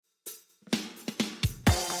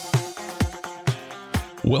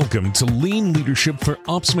Welcome to Lean Leadership for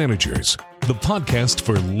Ops Managers, the podcast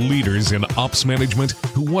for leaders in ops management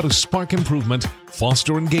who want to spark improvement,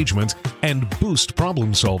 foster engagement, and boost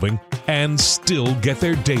problem solving, and still get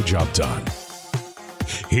their day job done.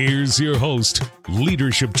 Here's your host,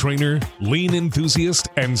 leadership trainer, lean enthusiast,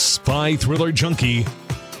 and spy thriller junkie,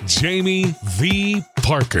 Jamie V.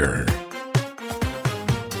 Parker.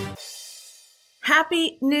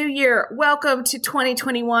 Happy New Year. Welcome to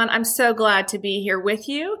 2021. I'm so glad to be here with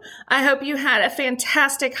you. I hope you had a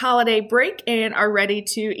fantastic holiday break and are ready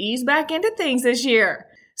to ease back into things this year.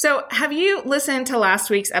 So have you listened to last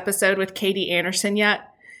week's episode with Katie Anderson yet?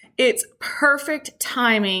 It's perfect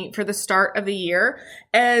timing for the start of the year,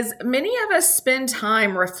 as many of us spend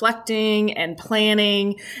time reflecting and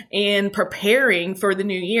planning and preparing for the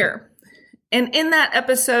new year. And in that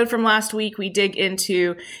episode from last week, we dig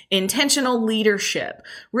into intentional leadership,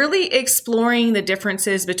 really exploring the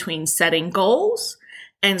differences between setting goals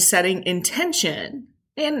and setting intention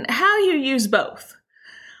and how you use both.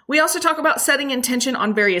 We also talk about setting intention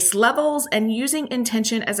on various levels and using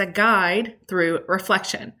intention as a guide through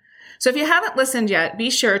reflection. So if you haven't listened yet, be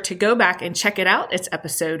sure to go back and check it out. It's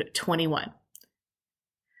episode 21.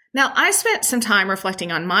 Now, I spent some time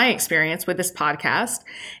reflecting on my experience with this podcast,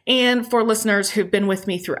 and for listeners who've been with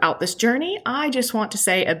me throughout this journey, I just want to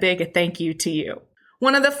say a big thank you to you.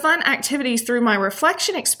 One of the fun activities through my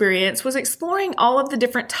reflection experience was exploring all of the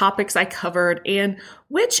different topics I covered and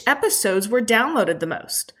which episodes were downloaded the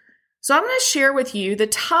most. So I'm going to share with you the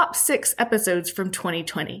top 6 episodes from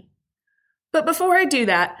 2020. But before I do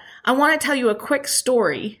that, I want to tell you a quick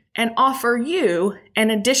story and offer you an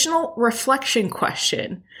additional reflection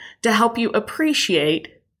question to help you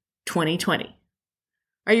appreciate 2020.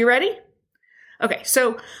 Are you ready? Okay,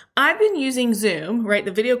 so I've been using Zoom, right,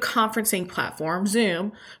 the video conferencing platform,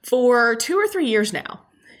 Zoom, for 2 or 3 years now.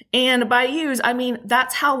 And by use, I mean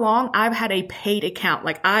that's how long I've had a paid account.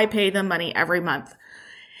 Like I pay them money every month.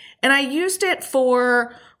 And I used it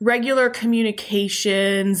for regular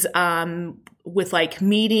communications, with like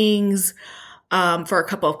meetings, for a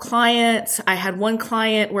couple of clients. I had one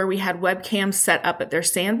client where we had webcams set up at their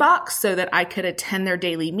sandbox so that I could attend their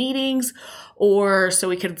daily meetings, or so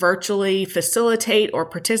we could virtually facilitate or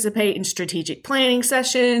participate in strategic planning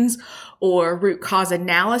sessions or root cause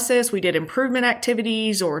analysis. We did improvement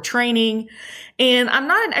activities or training. And I'm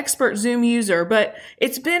not an expert Zoom user, but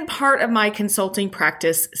it's been part of my consulting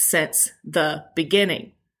practice since the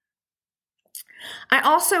beginning. I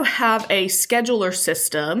also have a scheduler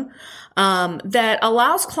system that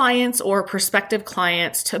allows clients or prospective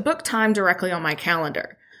clients to book time directly on my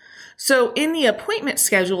calendar. So in the appointment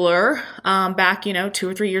scheduler, back, 2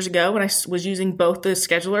 or 3 years ago when I was using both the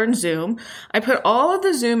scheduler and Zoom, I put all of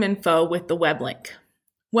the Zoom info with the web link.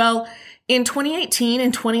 Well, in 2018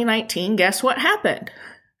 and 2019, guess what happened?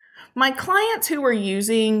 My clients who were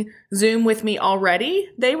using Zoom with me already,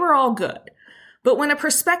 they were all good. But when a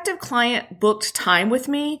prospective client booked time with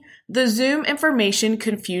me, the Zoom information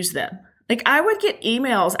confused them. Like I would get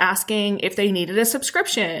emails asking if they needed a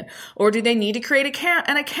subscription, or do they need to create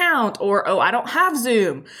an account, or, oh, I don't have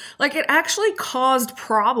Zoom. Like it actually caused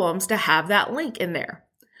problems to have that link in there.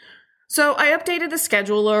 So I updated the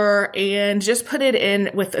scheduler and just put it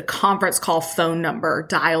in with a conference call phone number,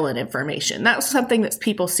 dial-in information. That was something that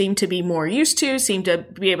people seem to be more used to, seem to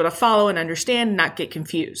be able to follow and understand and not get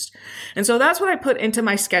confused. And so that's what I put into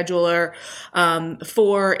my scheduler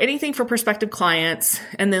for anything for prospective clients,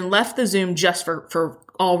 and then left the Zoom just for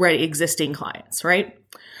already existing clients, right?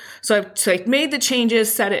 So I made the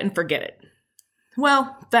changes, set it and forget it.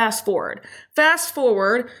 Well, fast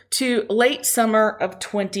forward to late summer of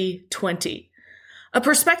 2020. A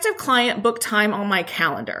prospective client booked time on my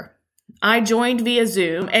calendar. I joined via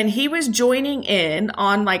Zoom and he was joining in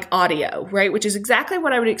on like audio, right? Which is exactly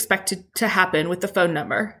what I would expect to happen with the phone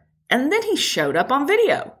number. And then he showed up on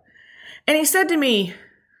video and he said to me,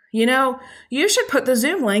 you should put the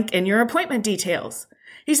Zoom link in your appointment details.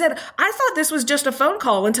 He said, I thought this was just a phone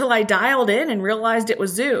call until I dialed in and realized it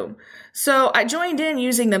was Zoom. So I joined in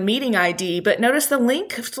using the meeting ID, but noticed the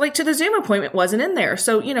link to the Zoom appointment wasn't in there.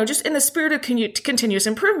 So, just in the spirit of continuous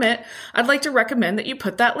improvement, I'd like to recommend that you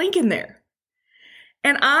put that link in there.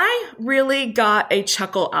 And I really got a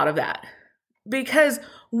chuckle out of that because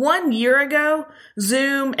 1 year ago,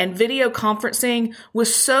 Zoom and video conferencing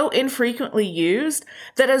was so infrequently used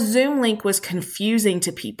that a Zoom link was confusing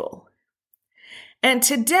to people. And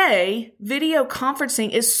today, video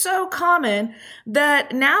conferencing is so common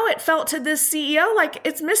that now it felt to this CEO like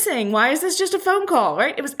it's missing. Why is this just a phone call,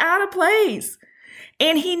 right? It was out of place.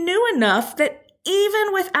 And he knew enough that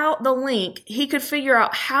even without the link, he could figure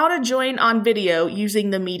out how to join on video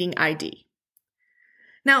using the meeting ID.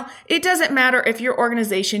 Now, it doesn't matter if your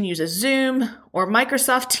organization uses Zoom or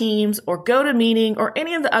Microsoft Teams or GoToMeeting or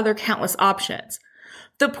any of the other countless options.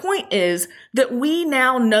 The point is that we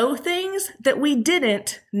now know things that we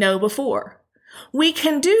didn't know before. We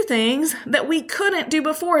can do things that we couldn't do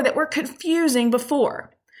before, that were confusing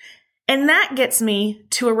before. And that gets me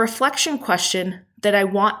to a reflection question that I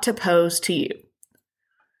want to pose to you.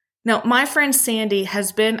 Now, my friend Sandy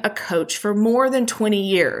has been a coach for more than 20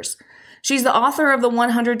 years. She's the author of the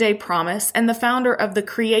 100-Day Promise and the founder of the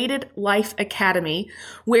Created Life Academy,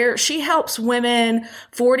 where she helps women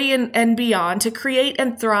 40 and beyond to create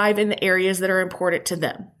and thrive in the areas that are important to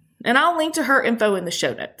them. And I'll link to her info in the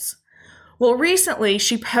show notes. Well, recently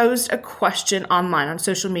she posed a question online on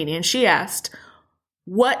social media, and she asked,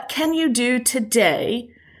 "What can you do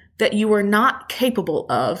today that you were not capable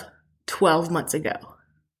of 12 months ago?"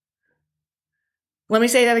 Let me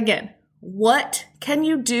say that again. What can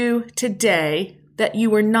you do today that you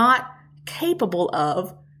were not capable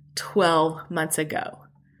of 12 months ago?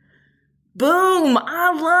 Boom!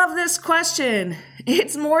 I love this question.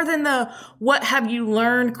 It's more than the what have you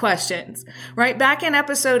learned questions, right? Back in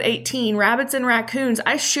episode 18, Rabbits and Raccoons,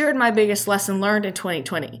 I shared my biggest lesson learned in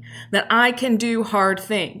 2020, that I can do hard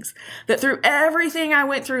things, that through everything I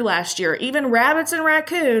went through last year, even rabbits and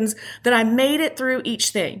raccoons, that I made it through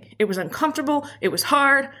each thing. It was uncomfortable. It was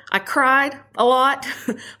hard. I cried a lot,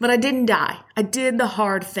 but I didn't die. I did the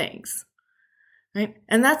hard things, right?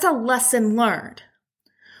 And that's a lesson learned.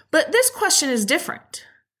 But this question is different.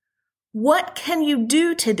 What can you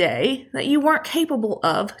do today that you weren't capable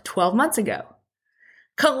of 12 months ago?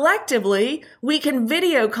 Collectively, we can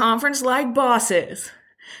video conference like bosses.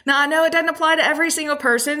 Now, I know it doesn't apply to every single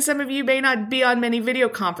person. Some of you may not be on many video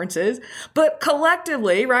conferences, but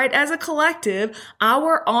collectively, right, as a collective,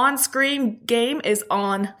 our on-screen game is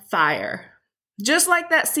on fire. Just like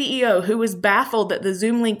that CEO who was baffled that the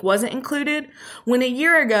Zoom link wasn't included, when a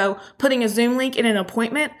year ago, putting a Zoom link in an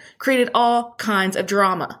appointment created all kinds of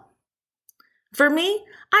drama. For me,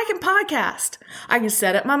 I can podcast. I can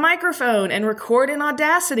set up my microphone and record in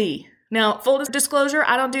Audacity. Now, full disclosure,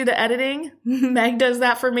 I don't do the editing. Meg does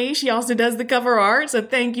that for me. She also does the cover art, so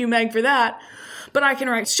thank you, Meg, for that. But I can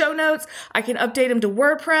write show notes. I can update them to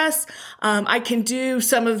WordPress. I can do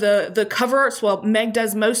some of the cover arts. Well, Meg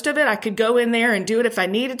does most of it. I could go in there and do it if I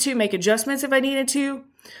needed to, make adjustments if I needed to,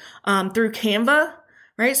 through Canva,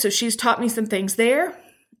 right? So she's taught me some things there.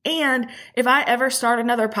 And if I ever start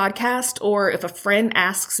another podcast or if a friend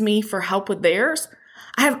asks me for help with theirs,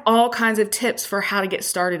 I have all kinds of tips for how to get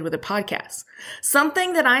started with a podcast.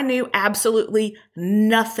 Something that I knew absolutely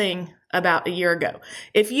nothing about a year ago.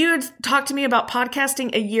 If you had talked to me about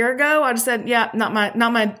podcasting a year ago, I'd have said, yeah, not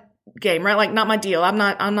my game, right? Like not my deal. I'm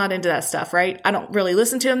not into that stuff, right? I don't really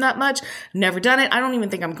listen to them that much. Never done it. I don't even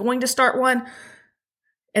think I'm going to start one.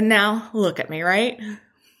 And now look at me, right?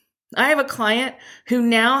 I have a client who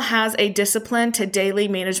now has a discipline to daily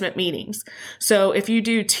management meetings. So if you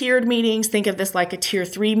do tiered meetings, think of this like a tier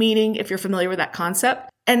 3 meeting, if you're familiar with that concept.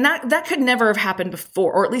 And that could never have happened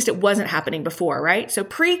before, or at least it wasn't happening before, right? So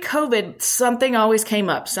pre-COVID, something always came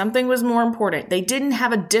up. Something was more important. They didn't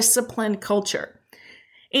have a disciplined culture.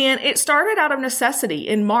 And it started out of necessity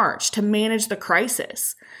in March to manage the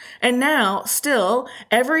crisis. And now, still,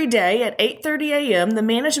 every day at 8:30 a.m., the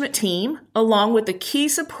management team, along with the key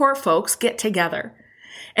support folks, get together.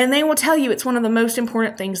 And they will tell you it's one of the most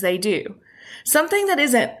important things they do. Something that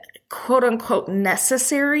isn't quote unquote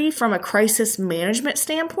necessary from a crisis management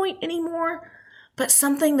standpoint anymore, but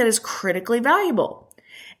something that is critically valuable.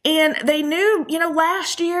 And they knew,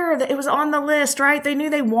 last year that it was on the list, right? They knew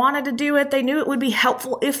they wanted to do it. They knew it would be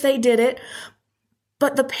helpful if they did it.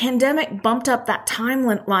 But the pandemic bumped up that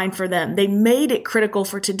timeline for them. They made it critical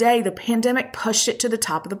for today. The pandemic pushed it to the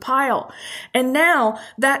top of the pile. And now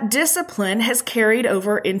that discipline has carried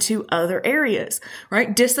over into other areas,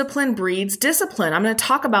 right? Discipline breeds discipline. I'm going to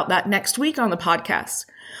talk about that next week on the podcast.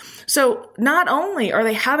 So not only are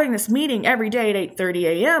they having this meeting every day at 8:30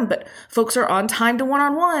 a.m., but folks are on time to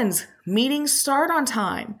one-on-ones. Meetings start on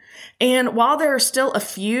time. And while there are still a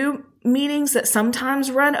few meetings that sometimes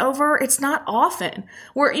run over, it's not often,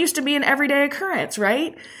 where it used to be an everyday occurrence,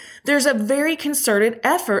 right? There's a very concerted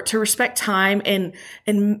effort to respect time and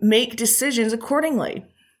make decisions accordingly.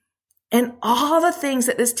 And all the things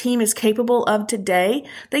that this team is capable of today,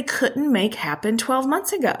 they couldn't make happen 12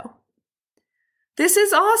 months ago. This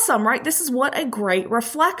is awesome, right? This is what a great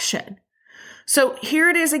reflection. So here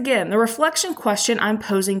it is again, the reflection question I'm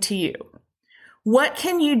posing to you. What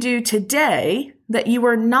can you do today that you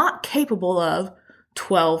were not capable of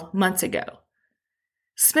 12 months ago?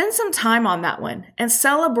 Spend some time on that one and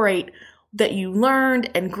celebrate that you learned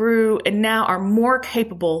and grew and now are more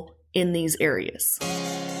capable in these areas.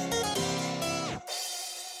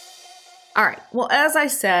 All right. Well, as I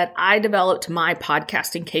said, I developed my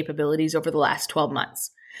podcasting capabilities over the last 12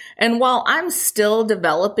 months. And while I'm still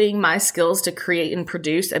developing my skills to create and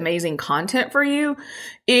produce amazing content for you,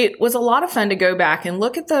 it was a lot of fun to go back and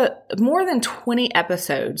look at the more than 20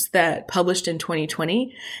 episodes that published in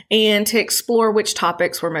 2020 and to explore which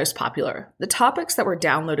topics were most popular, the topics that were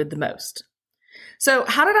downloaded the most. So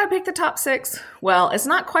how did I pick the top 6? Well, it's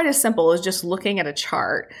not quite as simple as just looking at a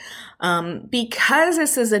chart because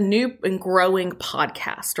this is a new and growing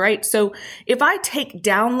podcast, right? So if I take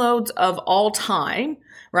downloads of all time,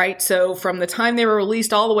 right? So from the time they were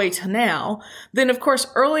released all the way to now, then of course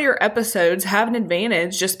earlier episodes have an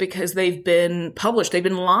advantage just because they've been published. They've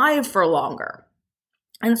been live for longer.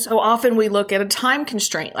 And so often we look at a time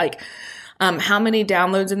constraint, like how many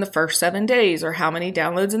downloads in the first 7 days or how many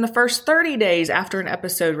downloads in the first 30 days after an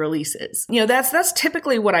episode releases. That's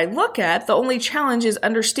typically what I look at. The only challenge is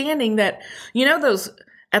understanding that, those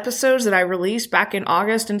episodes that I released back in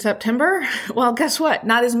August and September, well, guess what?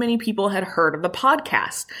 Not as many people had heard of the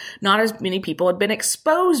podcast. Not as many people had been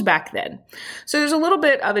exposed back then. So there's a little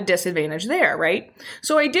bit of a disadvantage there, right?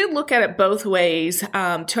 So I did look at it both ways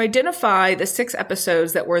to identify the 6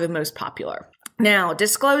 episodes that were the most popular. Now,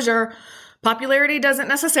 disclosure, popularity doesn't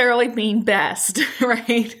necessarily mean best,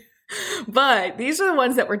 right? But these are the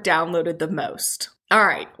ones that were downloaded the most. All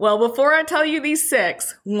right. Well, before I tell you these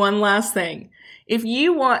 6, one last thing. If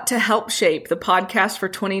you want to help shape the podcast for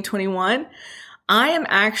 2021, I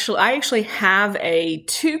actually have a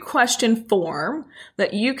 2-question form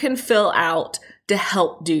that you can fill out to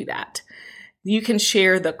help do that. You can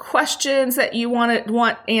share the questions that you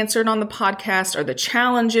want answered on the podcast, or the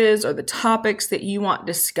challenges or the topics that you want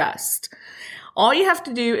discussed. All you have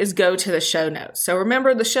to do is go to the show notes. So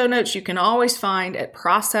remember, the show notes you can always find at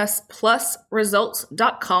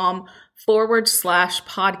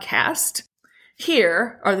processplusresults.com/podcast.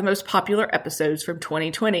 Here are the most popular episodes from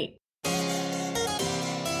 2020.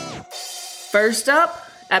 First up,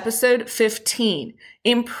 episode 15,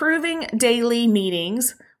 Improving Daily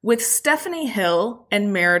Meetings with Stephanie Hill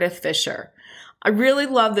and Meredith Fisher. I really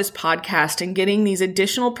love this podcast and getting these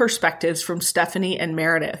additional perspectives from Stephanie and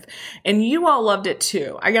Meredith. And you all loved it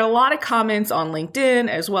too. I got a lot of comments on LinkedIn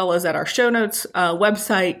as well as at our show notes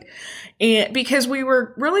website, and because we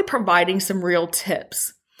were really providing some real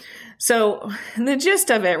tips. So the gist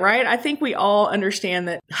of it, right? I think we all understand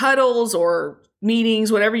that huddles or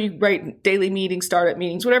meetings, whatever you write, daily meetings, startup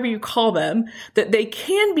meetings, whatever you call them, that they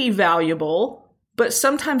can be valuable, but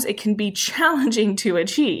sometimes it can be challenging to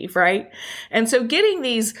achieve, right? And so getting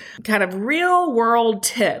these kind of real world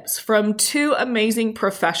tips from 2 amazing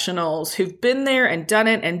professionals who've been there and done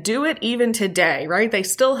it and do it even today, right? They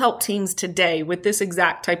still help teams today with this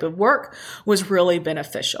exact type of work was really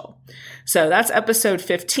beneficial. So that's episode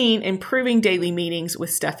 15, Improving Daily Meetings with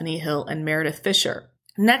Stephanie Hill and Meredith Fisher.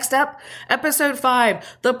 Next up, episode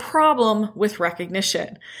 5, the problem with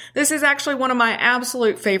recognition. This is actually one of my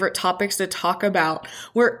absolute favorite topics to talk about,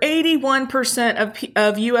 where 81%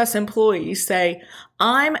 of U.S. employees say,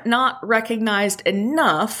 I'm not recognized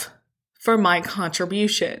enough for my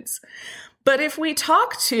contributions. But if we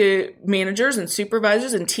talk to managers and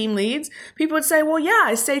supervisors and team leads, people would say, well, yeah,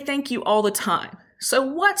 I say thank you all the time. So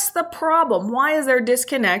what's the problem? Why is there a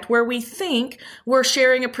disconnect where we think we're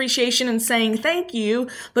sharing appreciation and saying thank you,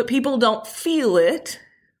 but people don't feel it,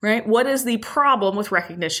 right? What is the problem with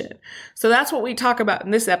recognition? So that's what we talk about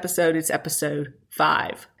in this episode. It's episode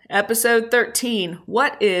 5. Episode 13,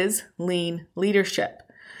 what is lean leadership?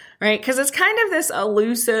 Right? Because it's kind of this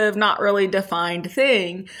elusive, not really defined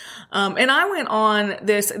thing. And I went on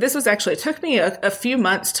this was actually, it took me a few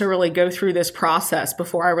months to really go through this process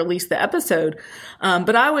before I released the episode.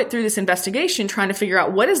 But I went through this investigation trying to figure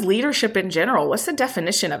out what is leadership in general? What's the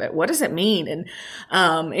definition of it? What does it mean? And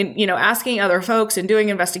asking other folks and doing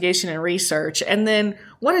investigation and research. And then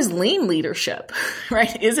what is lean leadership,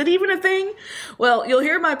 right? Is it even a thing? Well, you'll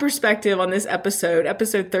hear my perspective on this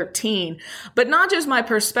episode 13, but not just my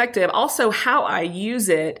perspective, also how I use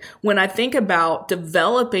it when I think about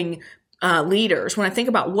developing leaders, when I think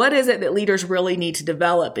about what is it that leaders really need to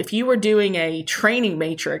develop. If you were doing a training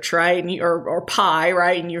matrix, right, and or pie,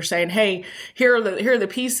 right, and you're saying, hey, here are the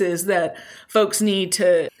pieces that folks need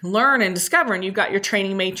to learn and discover, and you've got your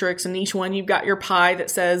training matrix, and each one you've got your pie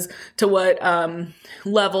that says to what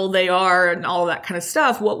level they are and all of that kind of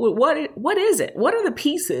stuff. What is it? What are the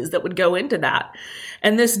pieces that would go into that?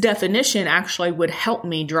 And this definition actually would help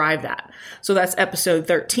me drive that. So that's episode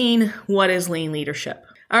 13. What is lean leadership?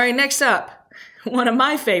 All right, next up, one of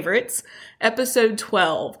my favorites, episode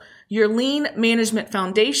 12, Your Lean Management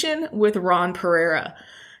Foundation with Ron Pereira.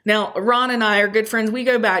 Now, Ron and I are good friends. We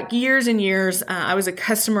go back years and years. I was a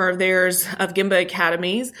customer of theirs, of Gemba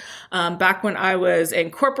Academies, back when I was in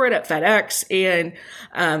corporate at FedEx, and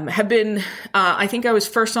have been, I think I was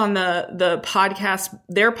first on the podcast,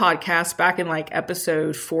 their podcast back in like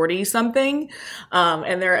episode 40 something.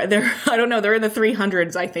 And they're, I don't know, they're in the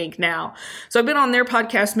 300s, I think now. So I've been on their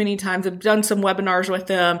podcast many times. I've done some webinars with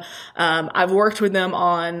them. I've worked with them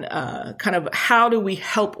on, kind of how do we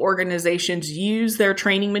help organizations use their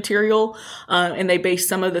training material, and they base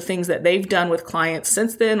some of the things that they've done with clients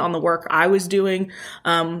since then on the work I was doing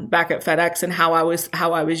back at FedEx and how I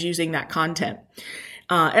was using that content.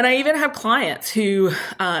 And I even have clients who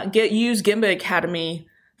use Gemba Academy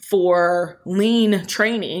for lean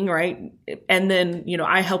training, right? And then,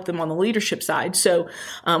 I help them on the leadership side. So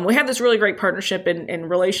we have this really great partnership and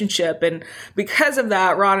relationship. And because of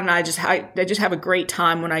that, Ron and I just have a great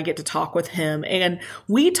time when I get to talk with him. And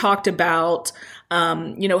we talked about, how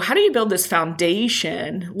do you build this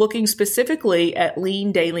foundation looking specifically at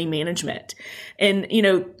lean daily management? And,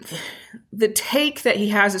 the take that he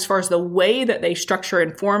has as far as the way that they structure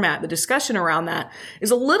and format the discussion around that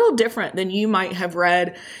is a little different than you might have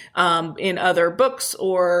read in other books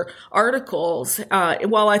or articles.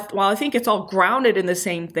 While I think it's all grounded in the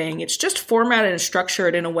same thing, it's just formatted and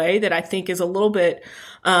structured in a way that I think is a little bit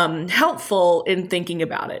helpful in thinking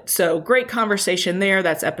about it. So great conversation there.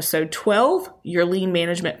 That's episode 12, Your Lean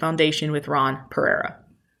Management Foundation with Ron Pereira.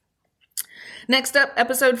 Next up,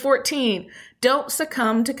 episode 14, Don't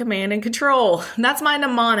Succumb to Command and Control. That's my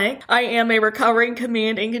mnemonic. I am a recovering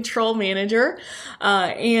command and control manager.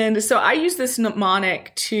 And so I use this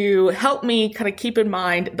mnemonic to help me kind of keep in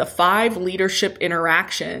mind the 5 leadership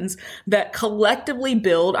interactions that collectively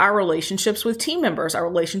build our relationships with team members, our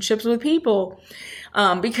relationships with people.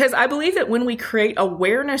 Because I believe that when we create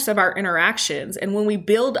awareness of our interactions and when we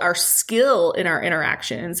build our skill in our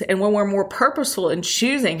interactions and when we're more purposeful in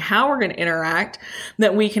choosing how we're going to interact,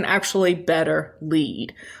 that we can actually better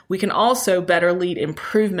lead. We can also better lead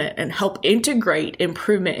improvement and help integrate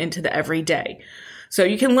improvement into the everyday. So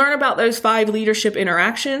you can learn about those 5 leadership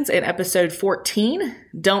interactions in episode 14,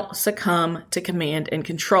 Don't Succumb to Command and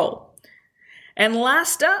Control. And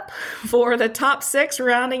last up for the top 6,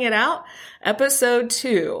 rounding it out, episode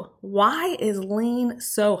 2, Why is Lean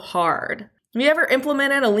so hard? Have you ever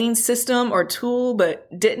implemented a lean system or tool but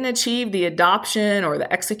didn't achieve the adoption or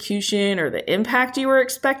the execution or the impact you were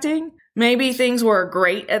expecting? Maybe things were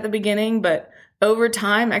great at the beginning, but over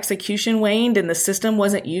time execution waned and the system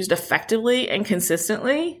wasn't used effectively and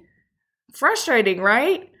consistently? Frustrating,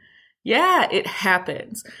 right? Yeah, it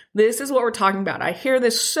happens. This is what we're talking about. I hear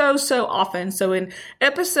this so often. So in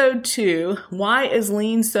episode 2, Why is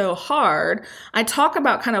Lean so hard? I talk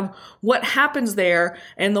about kind of what happens there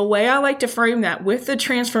and the way I like to frame that with the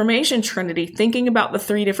transformation trinity, thinking about the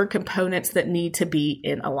 3 different components that need to be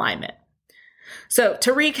in alignment. So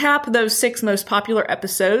to recap those 6 most popular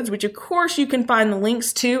episodes, which of course you can find the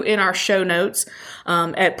links to in our show notes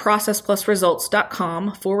at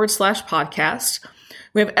processplusresults.com/podcast.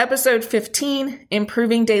 We have episode 15,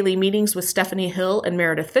 Improving Daily Meetings with Stephanie Hill and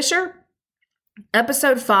Meredith Fisher.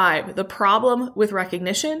 Episode 5, The Problem with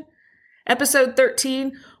Recognition. Episode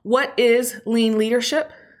 13, What is Lean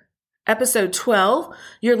Leadership? Episode 12,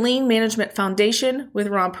 Your Lean Management Foundation with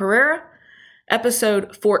Ron Pereira.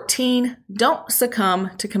 Episode 14, Don't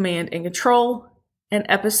Succumb to Command and Control. And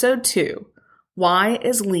episode 2, Why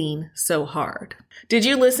is Lean so hard? Did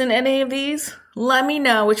you listen to any of these? Let me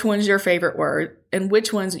know which one's your favorite word and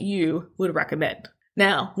which ones you would recommend.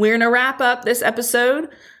 Now, we're going to wrap up this episode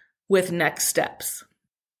with next steps.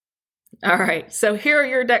 All right, so here are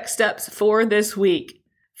your next steps for this week.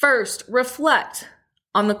 First, reflect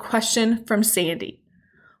on the question from Sandy.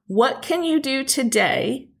 What can you do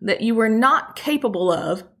today that you were not capable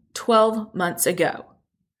of 12 months ago?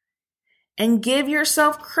 And give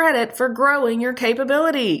yourself credit for growing your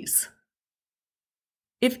capabilities.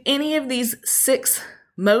 If any of these 6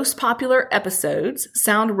 most popular episodes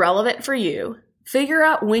sound relevant for you, figure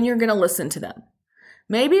out when you're going to listen to them.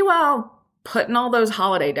 Maybe while putting all those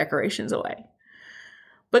holiday decorations away.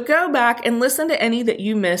 But go back and listen to any that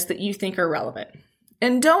you missed that you think are relevant.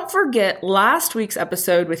 And don't forget last week's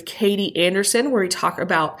episode with Katie Anderson, where we talk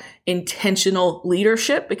about intentional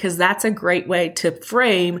leadership, because that's a great way to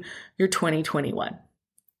frame your 2021.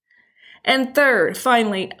 And third,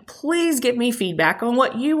 finally, please give me feedback on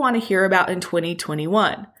what you want to hear about in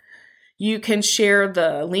 2021. You can share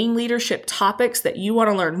the lean leadership topics that you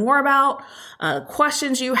want to learn more about,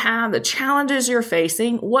 questions you have, the challenges you're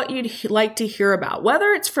facing, what you'd like to hear about,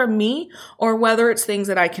 whether it's from me or whether it's things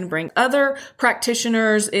that I can bring other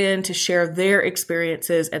practitioners in to share their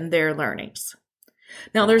experiences and their learnings.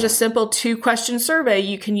 Now, there's a simple 2-question survey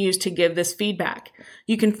you can use to give this feedback.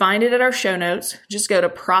 You can find it at our show notes. Just go to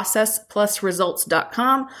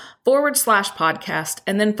processplusresults.com/podcast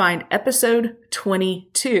and then find episode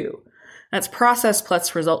 22. That's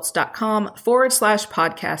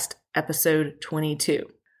processplusresults.com/podcast episode 22.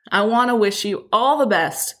 I want to wish you all the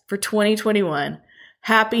best for 2021.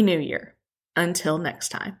 Happy New Year. Until next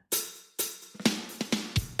time.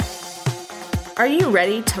 Are you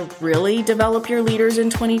ready to really develop your leaders in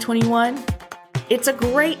 2021? It's a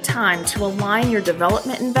great time to align your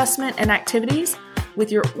development investment and activities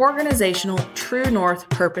with your organizational true north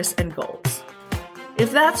purpose and goals.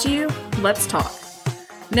 If that's you, let's talk.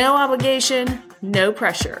 No obligation, no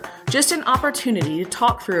pressure, just an opportunity to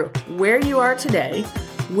talk through where you are today,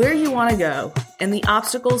 where you want to go, and the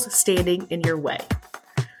obstacles standing in your way.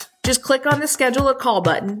 Just click on the schedule a call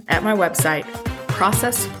button at my website,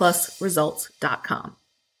 processplusresults.com.